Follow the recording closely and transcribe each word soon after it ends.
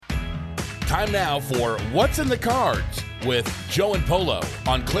Time now for What's in the Cards with Joe and Polo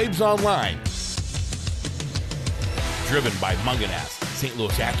on Claves Online. Driven by Munganast, St.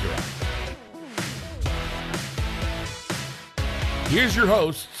 Louis Acura. Here's your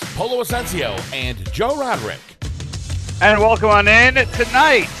hosts, Polo Asensio and Joe Roderick. And welcome on in.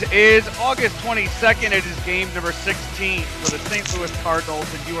 Tonight is August 22nd. It is game number 16 for the St. Louis Cardinals,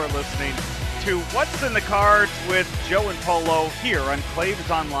 and you are listening to What's in the Cards with Joe and Polo here on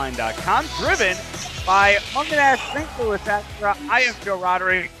ClavesOnline.com, driven by Munganast, St. Louis Acura. I am Joe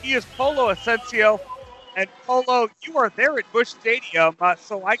Roderick. He is Polo Asensio. And Polo, you are there at Busch Stadium,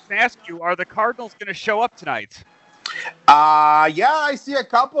 so I can ask you, are the Cardinals going to show up tonight? Yeah, I see a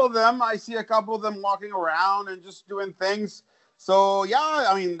couple of them. I see a couple of them walking around and just doing things. So, yeah,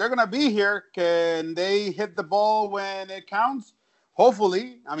 I mean, they're going to be here. Can they hit the ball when it counts?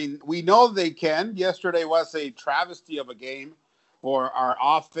 Hopefully. I mean, we know they can. Yesterday was a travesty of a game for our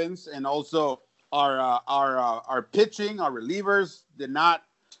offense, and also our pitching, our relievers did not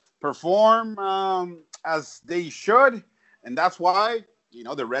perform as they should, and that's why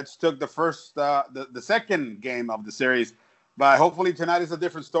the Reds took the second game of the series. But hopefully tonight is a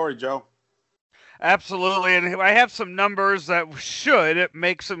different story, Joe. Absolutely, and I have some numbers that should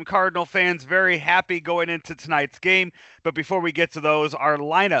make some Cardinal fans very happy going into tonight's game. But before we get to those, our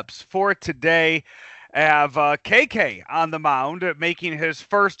lineups for today have KK on the mound, making his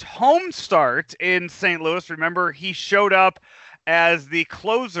first home start in St. Louis. Remember, he showed up as the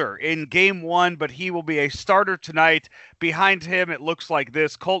closer in game one, but he will be a starter tonight. Behind him, it looks like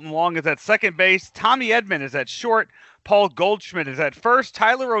this. Colton Long is at second base. Tommy Edman is at short. Paul Goldschmidt is at first.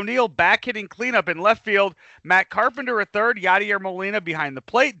 Tyler O'Neill back hitting cleanup in left field. Matt Carpenter at third. Yadier Molina behind the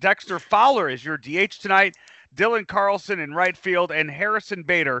plate. Dexter Fowler is your DH tonight. Dylan Carlson in right field. And Harrison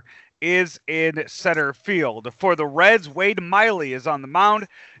Bader is in center field. For the Reds, Wade Miley is on the mound.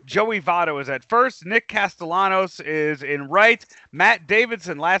 Joey Votto is at first. Nick Castellanos is in right. Matt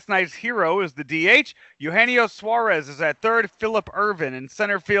Davidson, last night's hero, is the DH. Eugenio Suarez is at third. Philip Ervin in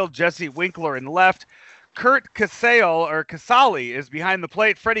center field. Jesse Winkler in left. Kurt Casale is behind the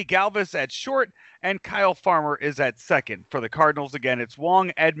plate. Freddie Galvis at short. And Kyle Farmer is at second. For the Cardinals, again, it's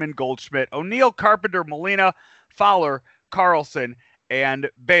Wong, Edman, Goldschmidt, O'Neill, Carpenter, Molina, Fowler, Carlson,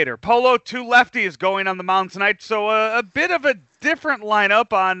 and Bader. Polo, two lefties going on the mound tonight, so a bit of a different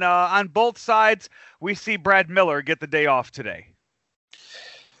lineup on both sides. We see Brad Miller get the day off today.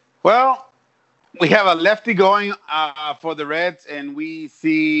 Well, we have a lefty going for the Reds, and we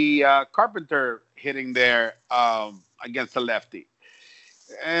see Carpenter hitting there against the lefty.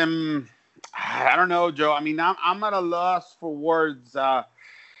 I don't know, Joe. I mean, I'm at a loss for words.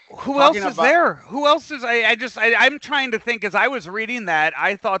 Who else is there? Who else is? I'm trying to think. As I was reading that,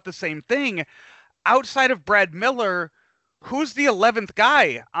 I thought the same thing. Outside of Brad Miller, who's the 11th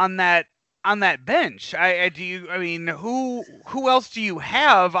guy on that bench? Who else do you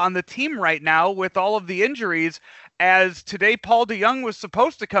have on the team right now with all of the injuries? As today, Paul DeJong was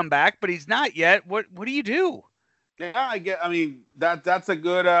supposed to come back, but he's not yet. What do you do? Yeah, that's a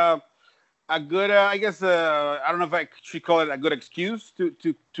good. I guess I don't know if I should call it a good excuse to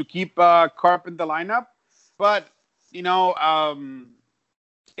keep Carp in the lineup, but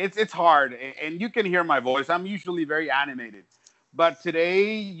it's hard, and you can hear my voice. I'm usually very animated, but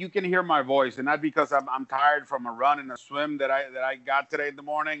today you can hear my voice, and not because I'm tired from a run and a swim that I got today in the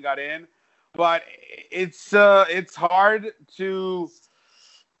morning, got in, but it's hard to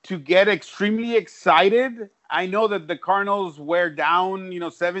get extremely excited. I know that the Cardinals were down,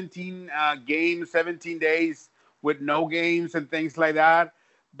 17 games, 17 days with no games and things like that.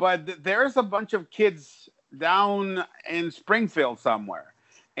 But there's a bunch of kids down in Springfield somewhere.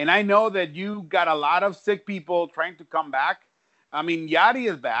 And I know that you got a lot of sick people trying to come back. I mean, Yadi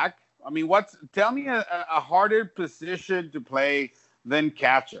is back. I mean, tell me a harder position to play than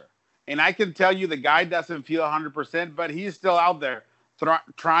catcher. And I can tell you the guy doesn't feel 100%, but he's still out there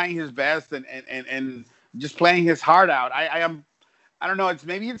trying his best and just playing his heart out. I don't know. It's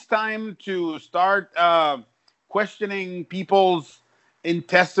time to start questioning people's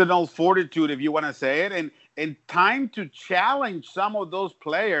intestinal fortitude, if you want to say it, and time to challenge some of those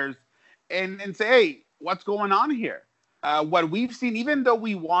players and say, hey, what's going on here? What we've seen, even though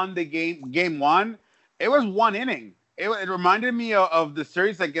we won the game one, it was one inning. It reminded me of the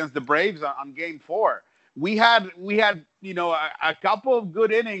series against the Braves on game 4. We had a couple of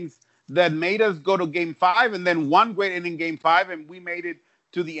good innings that made us go to game 5, and then one great inning game 5, and we made it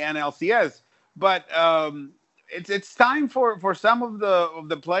to the NLCS. But it's time for some of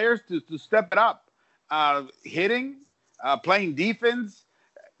the players to step it up, hitting, playing defense.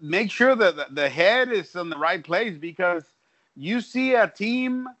 Make sure that the head is in the right place, because you see a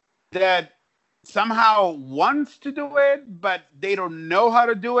team that somehow wants to do it, but they don't know how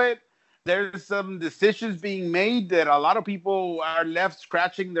to do it. There's some decisions being made that a lot of people are left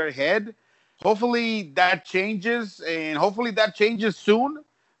scratching their head. Hopefully that changes, and hopefully that changes soon.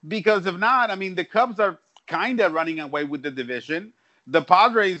 Because if not, I mean, the Cubs are kind of running away with the division. The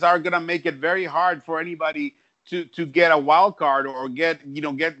Padres are going to make it very hard for anybody to get a wild card or get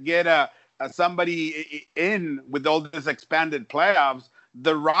somebody in with all this expanded playoffs.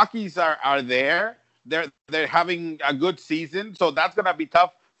 The Rockies are there. They're having a good season, so that's going to be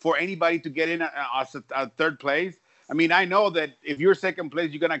tough for anybody to get in a third place. I mean, I know that if you're second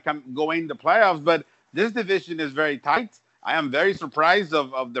place, you're going to go in the playoffs, but this division is very tight. I am very surprised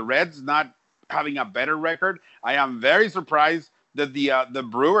of the Reds not having a better record. I am very surprised that the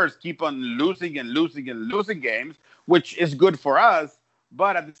Brewers keep on losing and losing and losing games, which is good for us.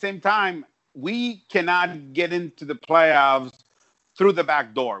 But at the same time, we cannot get into the playoffs through the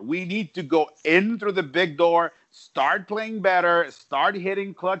back door. We need to go in through the big door, start playing better, start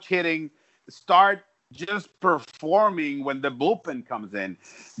hitting clutch hitting, start just performing when the bullpen comes in.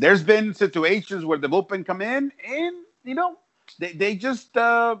 There's been situations where the bullpen come in and, they just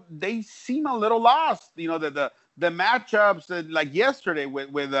they seem a little lost. The matchups like yesterday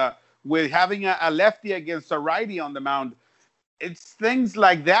with having a lefty against a righty on the mound. It's things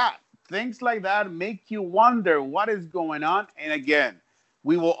like that. Things like that make you wonder what is going on. And again,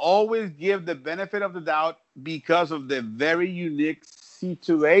 we will always give the benefit of the doubt because of the very unique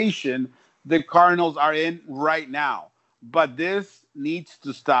situation the Cardinals are in right now. But this needs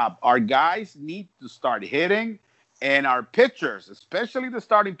to stop. Our guys need to start hitting, and our pitchers, especially the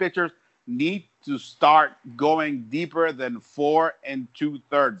starting pitchers, need to start going deeper than 4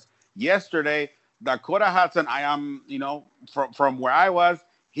 2/3. Yesterday, Dakota Hudson, I am, from where I was,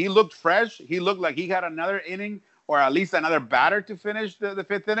 he looked fresh. He looked like he had another inning or at least another batter to finish the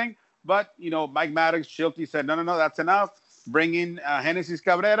fifth inning. But, Mike Maddox, Shilty said, no, that's enough. Bring in Genesis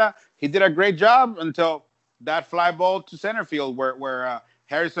Cabrera. He did a great job until that fly ball to center field where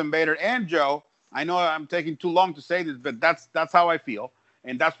Harrison Bader and Joe, I know I'm taking too long to say this, but that's how I feel.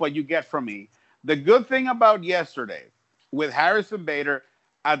 And that's what you get from me. The good thing about yesterday with Harrison Bader,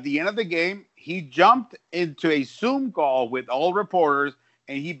 at the end of the game, he jumped into a Zoom call with all reporters,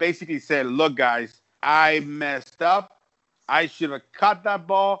 and he basically said, look, guys, I messed up. I should have cut that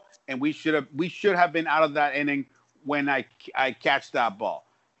ball, and we should have been out of that inning when I catch that ball.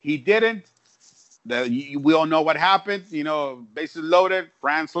 He didn't. We all know what happened. Bases loaded,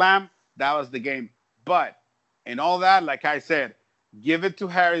 grand slam. That was the game. But in all that, like I said, give it to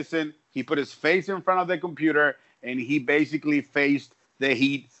Harrison. He put his face in front of the computer, and he basically faced the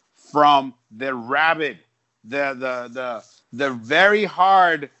heat from the rabid, the very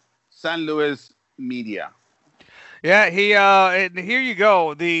hard San Luis media. Yeah, and here you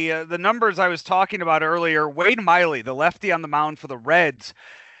go. The numbers I was talking about earlier. Wade Miley, the lefty on the mound for the Reds.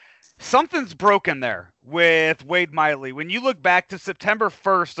 Something's broken there with Wade Miley. When you look back to September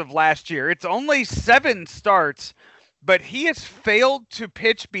 1st of last year, it's only 7 starts, but he has failed to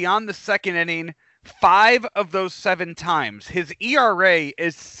pitch beyond the second inning 5 of those 7 times. His ERA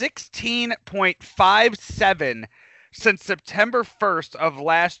is 16.57 since September 1st of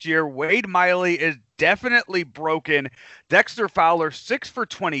last year. Wade Miley is definitely broken. Dexter Fowler, 6 for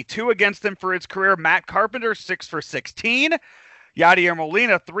 22 against him for his career. Matt Carpenter, 6 for 16. Yadier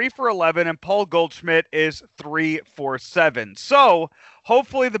Molina, 3 for 11, and Paul Goldschmidt is 3 for 7. So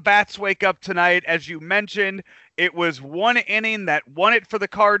hopefully the bats wake up tonight. As you mentioned, it was one inning that won it for the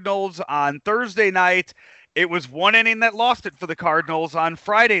Cardinals on Thursday night. It was one inning that lost it for the Cardinals on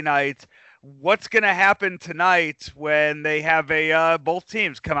Friday night. What's going to happen tonight when they have both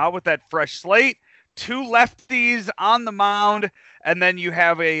teams come out with that fresh slate? 2 lefties on the mound, and then you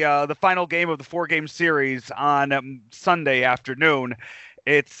have the final game of the 4-game series on Sunday afternoon.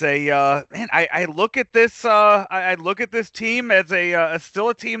 It's I look at this. I look at this team as still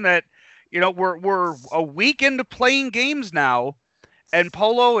a team that, we're a week into playing games now, and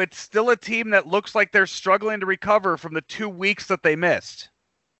Polo, it's still a team that looks like they're struggling to recover from the 2 weeks that they missed.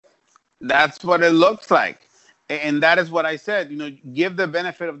 That's what it looks like, and that is what I said. Give the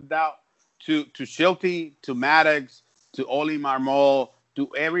benefit of the doubt to Shilty, to Maddox, to Oli Marmol, to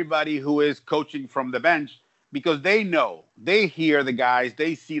everybody who is coaching from the bench, because they know, they hear the guys,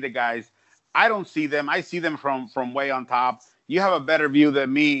 they see the guys. I don't see them. I see them from way on top. You have a better view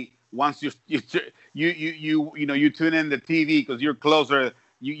than me once you tune in the TV because you're closer.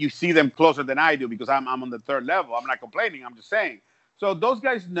 You see them closer than I do because I'm on the 3rd level. I'm not complaining. I'm just saying. So those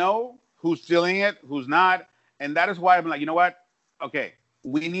guys know who's feeling it, who's not, and that is why I'm like, you know what? Okay,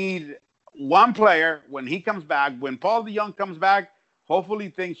 we need one player when he comes back, when Paul DeJong comes back. Hopefully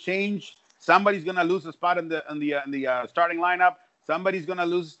things change. Somebody's going to lose a spot in the starting lineup. Somebody's going to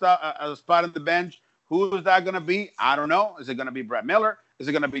lose a spot on the bench. Who is that going to be? I don't know. Is it going to be Brett Miller? Is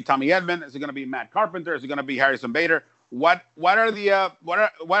it going to be Tommy Edman? Is it going to be Matt Carpenter? Is it going to be Harrison Bader? What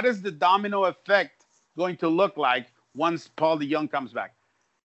is the domino effect going to look like once Paul DeJong comes back?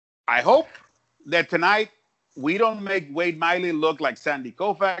 I hope that tonight we don't make Wade Miley look like Sandy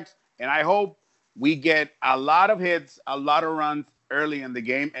Koufax, and I hope we get a lot of hits, a lot of runs early in the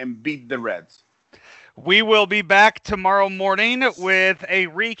game and beat the Reds. We will be back tomorrow morning with a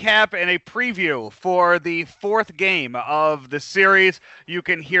recap and a preview for the fourth game of the series. You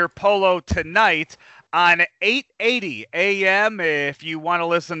can hear Polo tonight on 8:80 a.m. if you want to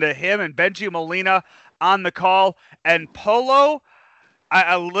listen to him and Benji Molina on the call. And Polo,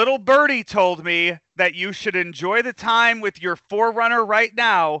 a little birdie told me that you should enjoy the time with your 4Runner right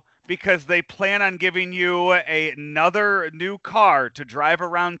now because they plan on giving you another new car to drive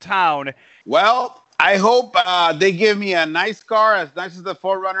around town. Well, I hope they give me a nice car, as nice as the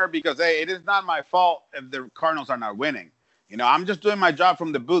 4Runner, because, hey, it is not my fault if the Cardinals are not winning. You know, I'm just doing my job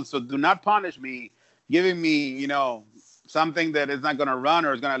from the booth, so do not punish me giving me, you know, something that is not going to run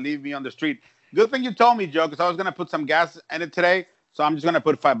or is going to leave me on the street. Good thing you told me, Joe, because I was going to put some gas in it today, so I'm just going to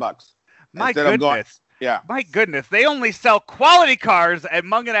put $5. My goodness. Yeah. My goodness. They only sell quality cars at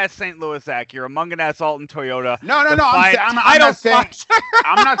Munganess St. Louis Acura, Munganess Alton Toyota. No. I'm not saying.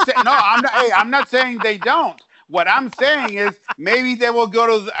 I'm not saying they don't. What I'm saying is maybe they will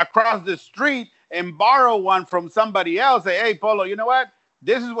go to across the street and borrow one from somebody else. Say, hey, Polo, you know what?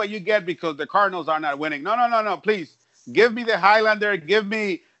 This is what you get because the Cardinals are not winning. No. Please give me the Highlander. Give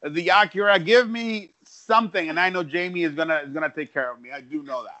me the Acura. Give me something. And I know Jamie is gonna take care of me. I do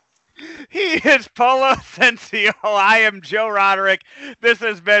know that. He is Polo Ascencio. I am Joe Roderick. This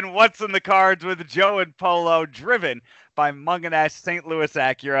has been What's in the Cards with Joe and Polo, driven by Munganess St. Louis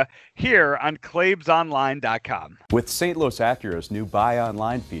Acura here on ClaibsOnline.com. With St. Louis Acura's new Buy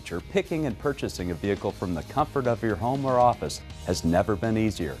Online feature, picking and purchasing a vehicle from the comfort of your home or office has never been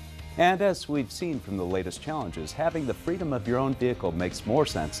easier. And as we've seen from the latest challenges, having the freedom of your own vehicle makes more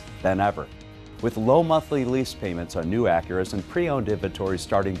sense than ever. With low monthly lease payments on new Acuras and pre-owned inventory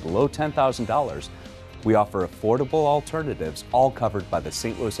starting below $10,000, we offer affordable alternatives, all covered by the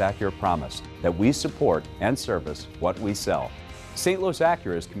St. Louis Acura promise that we support and service what we sell. St. Louis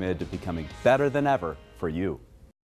Acura is committed to becoming better than ever for you.